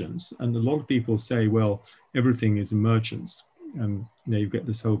emergence, and a lot of people say, well, everything is emergence. You get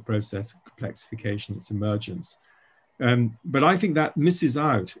this whole process of complexification, it's emergence. But I think that misses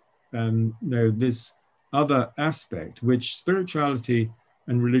out this other aspect, which spirituality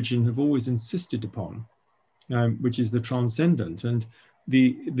and religion have always insisted upon, which is the transcendent. And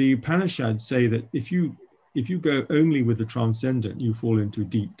the Upanishads say that if you go only with the transcendent, you fall into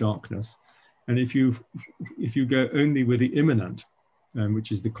deep darkness. And if you go only with the immanent,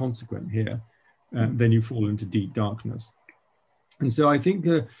 which is the consequent here, then you fall into deep darkness. And so I think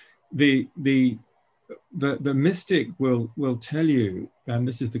the mystic will tell you, and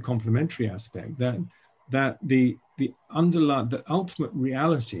this is the complementary aspect, that the ultimate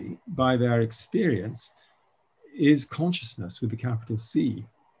reality by their experience is consciousness with the capital C.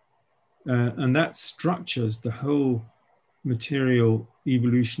 And that structures the whole material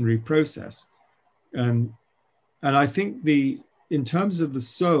evolutionary process. And I think in terms of the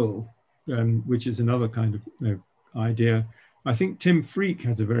soul, which is another kind of idea, I think Tim Freke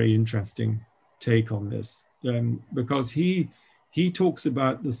has a very interesting take on this, because he talks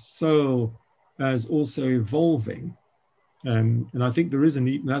about the soul as also evolving. And I think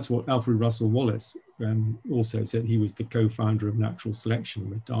that's what Alfred Russel Wallace also said. He was the co-founder of natural selection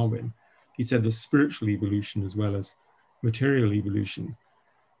with Darwin. He said the spiritual evolution as well as material evolution.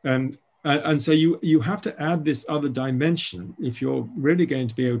 And so you have to add this other dimension if you're really going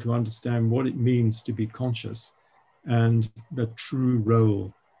to be able to understand what it means to be conscious and the true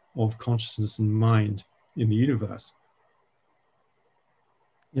role of consciousness and mind in the universe.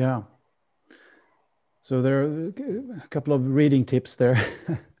 Yeah. So there are a couple of reading tips there,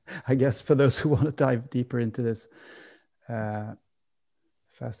 I guess, for those who want to dive deeper into this.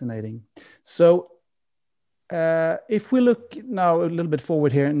 Fascinating. So if we look now a little bit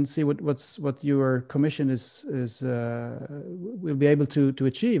forward here and see what your commission will be able to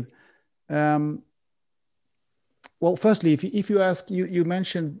achieve. Well, firstly, if you ask, you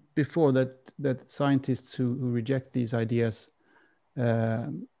mentioned before that scientists who reject these ideas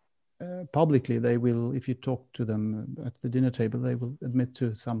publicly, they will, if you talk to them at the dinner table, they will admit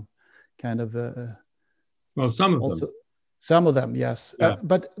to some kind of well, some of them. Some of them, yes. Yeah.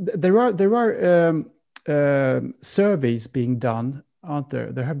 But there are surveys being done, aren't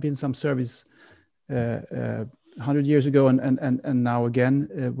there? There have been some surveys 100 years ago and now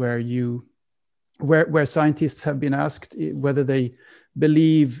again, where scientists have been asked whether they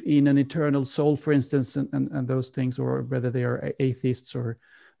believe in an eternal soul, for instance, and those things, or whether they are atheists or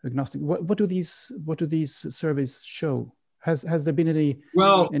agnostic. What do these surveys show? Has there been any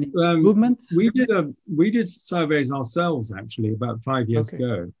movement? We did surveys ourselves actually about 5 years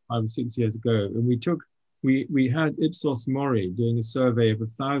ago, 5 or 6 years ago, and we had Ipsos Mori doing a survey of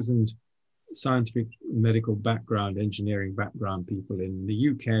 1,000 scientific, medical background, engineering background people in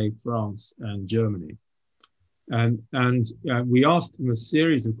the UK, France, and Germany, and we asked them a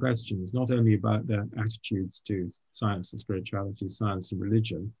series of questions, not only about their attitudes to science and spirituality, science and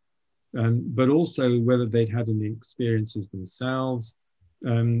religion, but also whether they'd had any experiences themselves,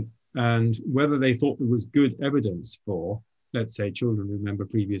 and whether they thought there was good evidence for, let's say, children remember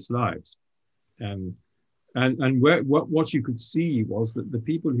previous lives. And what you could see was that the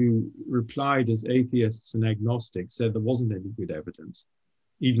people who replied as atheists and agnostics said there wasn't any good evidence,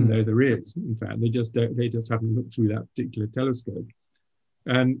 even though there is. In fact, they just haven't looked through that particular telescope.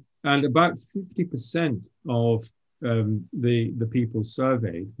 And about 50% of the people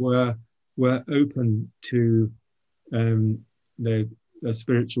surveyed were open to a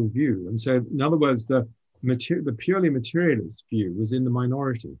spiritual view. And so, in other words, the purely materialist view was in the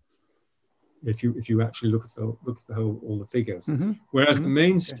minority. If you actually look at all the figures, whereas the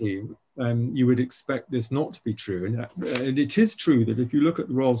mainstream, you would expect this not to be true, and it is true that if you look at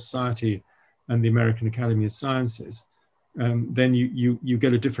the Royal Society and the American Academy of Sciences, then you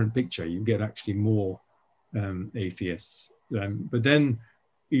get a different picture. You get actually more atheists, but then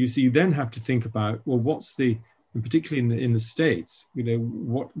you then have to think about, well, what's and particularly in the States,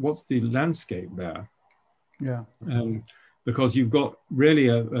 what's the landscape there? Yeah. Because you've got really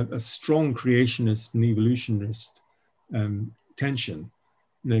a strong creationist and evolutionist tension.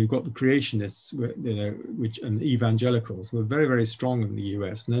 You've got the creationists, and the evangelicals who are very, very strong in the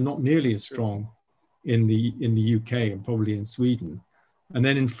US, and they're not nearly as strong in the UK and probably in Sweden. And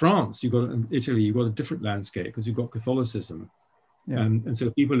then in France, Italy, you've got a different landscape because you've got Catholicism. Yeah. And so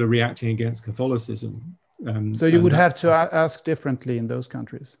people are reacting against Catholicism. So you would have to ask differently in those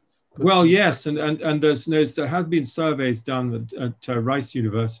countries. Well, yes, and there has been surveys done at Rice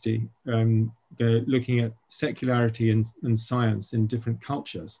University looking at secularity and science in different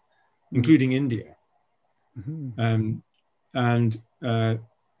cultures, including India. Mm-hmm.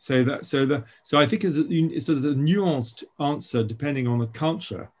 So I think it's sort of a nuanced answer depending on the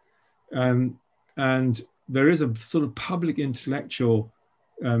culture, and there is a sort of public intellectual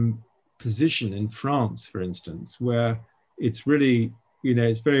position in France, for instance, where it's really,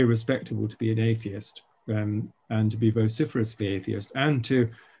 it's very respectable to be an atheist and to be vociferously atheist and to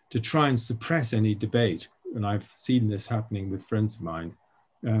try and suppress any debate. And I've seen this happening with friends of mine.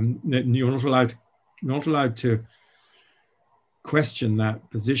 You're not allowed to question that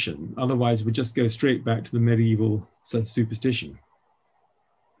position. Otherwise, we just go straight back to the medieval superstition,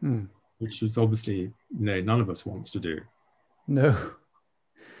 which is obviously none of us wants to do. No.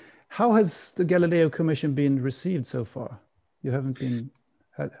 How has the Galileo Commission been received so far? You haven't been.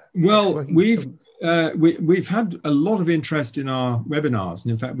 Well, we've had a lot of interest in our webinars,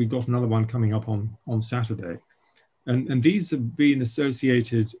 and in fact, we've got another one coming up on Saturday. And these have been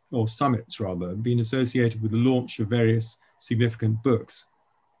associated, or summits rather, been associated with the launch of various significant books.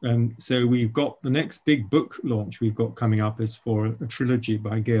 So we've got the next big book launch we've got coming up is for a trilogy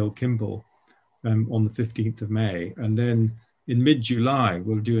by Gail Kimball on the 15th of May. And then in mid-July,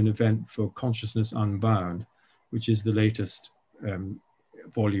 we'll do an event for Consciousness Unbound, which is the latest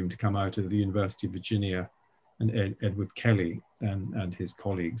volume to come out of the University of Virginia and Edward Kelly and his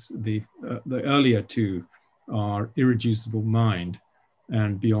colleagues. The earlier two are Irreducible Mind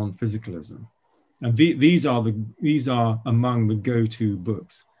and Beyond Physicalism. And these are among the go-to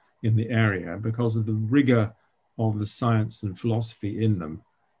books in the area because of the rigor of the science and philosophy in them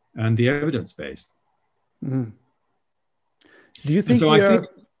and the evidence base. Mm. Do you think so we are?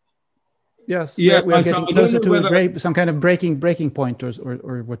 Yes, yeah, we are getting closer to some kind of breaking point,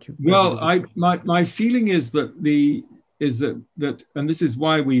 or what you? Well, my feeling is that and this is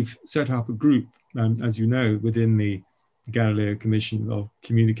why we've set up a group, as you know, within the Galileo Commission of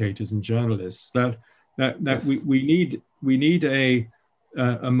communicators and journalists. That yes. we need a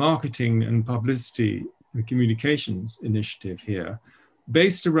marketing and publicity and communications initiative here,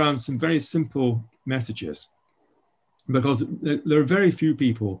 based around some very simple messages, because there are very few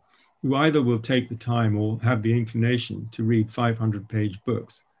people who either will take the time or have the inclination to read 500-page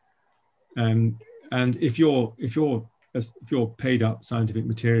books. And if you're paid up scientific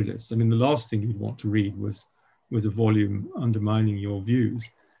materialist, I mean, the last thing you'd want to read was a volume undermining your views.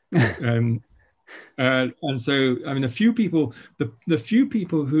 And so, I mean, the few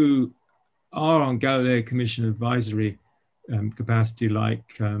people who are on Galileo Commission advisory capacity,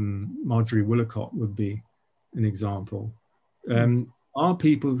 like Marjorie Willicott would be an example, are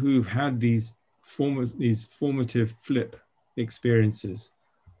people who've had these formative flip experiences,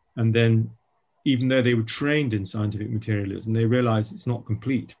 and then, even though they were trained in scientific materialism, they realize it's not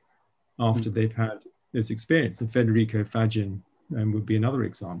complete after they've had this experience. And Federico Fagin would be another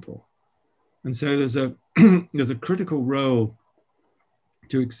example. And so there's a critical role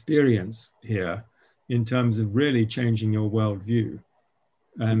to experience here in terms of really changing your worldview.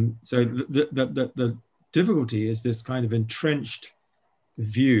 So the difficulty is this kind of entrenched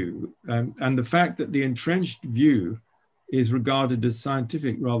view, and the fact that the entrenched view is regarded as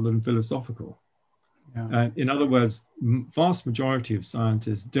scientific rather than philosophical. Yeah. In other words, vast majority of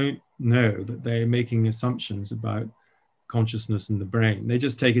scientists don't know that they're making assumptions about consciousness in the brain. They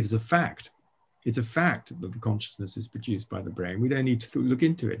just take it as a fact. It's a fact that the consciousness is produced by the brain. We don't need to look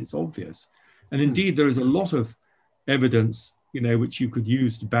into it. It's obvious. And indeed, there is a lot of evidence, which you could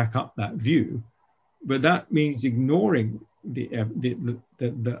use to back up that view. But that means ignoring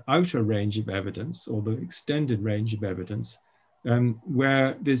the outer range of evidence, or the extended range of evidence,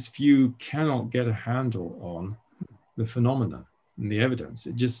 where this view cannot get a handle on the phenomena and the evidence.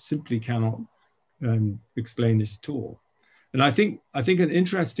 It just simply cannot explain it at all. And I think an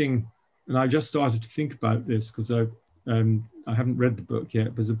interesting, and I just started to think about this because I haven't read the book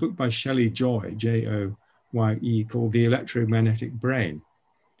yet. There's a book by Shelley Joye, Joye, called The Electromagnetic Brain.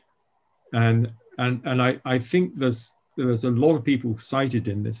 And I think there's a lot of people cited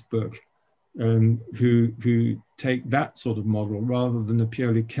in this book who take that sort of model rather than a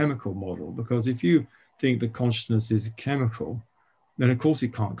purely chemical model. Because if you think that consciousness is chemical, then of course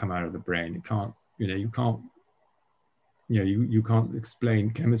it can't come out of the brain. It can't, you can't explain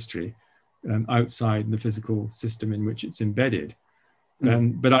chemistry outside the physical system in which it's embedded.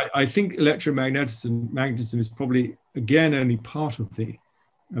 But I think electromagnetism is probably, again, only part of the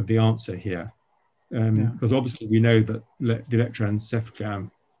answer here. Because obviously we know that the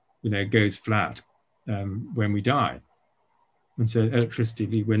electroencephalogram, goes flat when we die. And so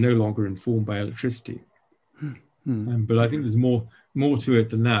electricity, we're no longer informed by electricity. But I think there's more to it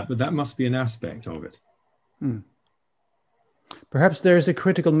than that, but that must be an aspect of it. Perhaps there is a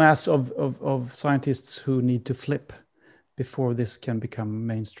critical mass of scientists who need to flip before this can become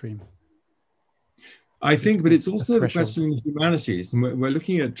mainstream. I think, but it's also the question in the humanities, and we're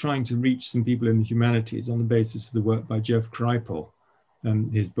looking at trying to reach some people in the humanities on the basis of the work by Jeff Kripal,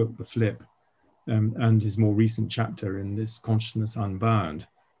 his book, The Flip, and his more recent chapter in this Consciousness Unbound,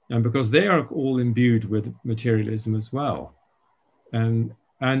 and because they are all imbued with materialism as well. And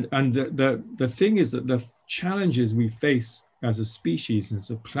the thing is that the challenges we face as a species, as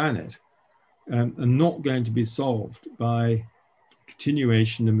a planet, are not going to be solved by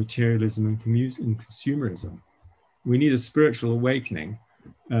continuation of materialism and consumerism. We need a spiritual awakening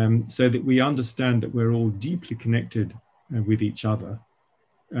so that we understand that we're all deeply connected with each other,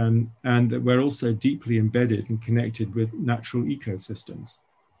 and that we're also deeply embedded and connected with natural ecosystems.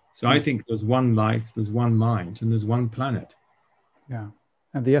 So I think there's one life, there's one mind, and there's one planet. Yeah,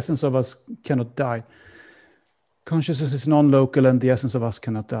 and the essence of us cannot die. Consciousness is non-local, and the essence of us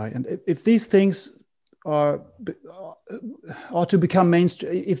cannot die. And if these things are to become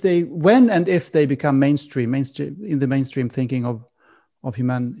mainstream, if they become mainstream in the mainstream thinking of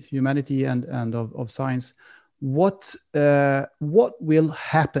humanity and of science, what will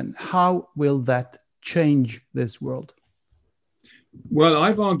happen? How will that change this world? Well,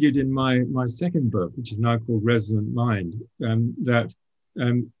 I've argued in my second book, which is now called Resonant Mind, that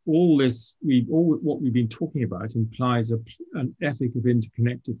all what we've been talking about implies an ethic of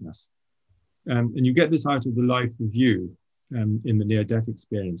interconnectedness. And you get this out of the life review in the near-death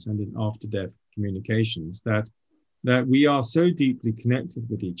experience and in after-death communications, that we are so deeply connected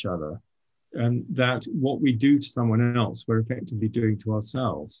with each other that what we do to someone else, we're effectively doing to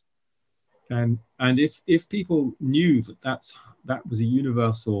ourselves. And if people knew that was a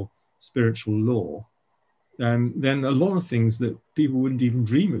universal spiritual law, then a lot of things that people wouldn't even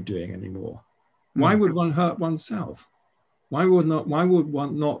dream of doing anymore. Why would one hurt oneself? Why would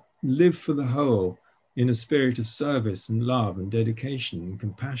one not live for the whole in a spirit of service and love and dedication and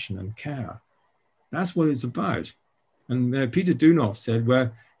compassion and care? That's what it's about. And Peter Doonoff said,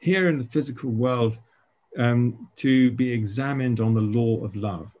 we're here in the physical world to be examined on the law of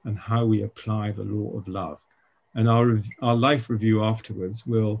love and how we apply the law of love. And our life review afterwards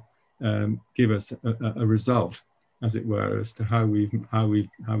will give us a result, as it were, as to how we've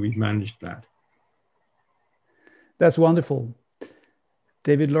managed that. That's wonderful.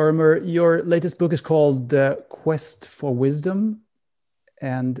 David Lorimer, your latest book is called The Quest for Wisdom,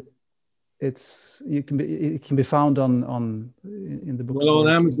 and it can be found in the bookstores. Well,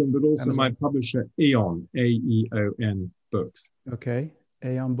 on Amazon, but also Amazon. My publisher, Aeon, AEON Books. Okay,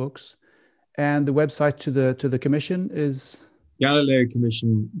 Aeon Books. And the website to the commission is?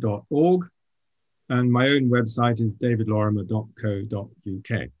 GalileoCommission.org. And my own website is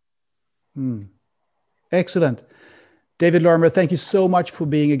davidlorimer.co.uk. Excellent. David Lorimer, thank you so much for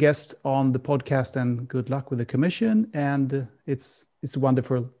being a guest on the podcast, and good luck with the commission. And it's a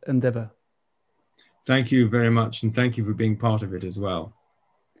wonderful endeavor. Thank you very much. And thank you for being part of it as well.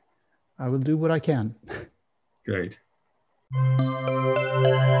 I will do what I can. Great.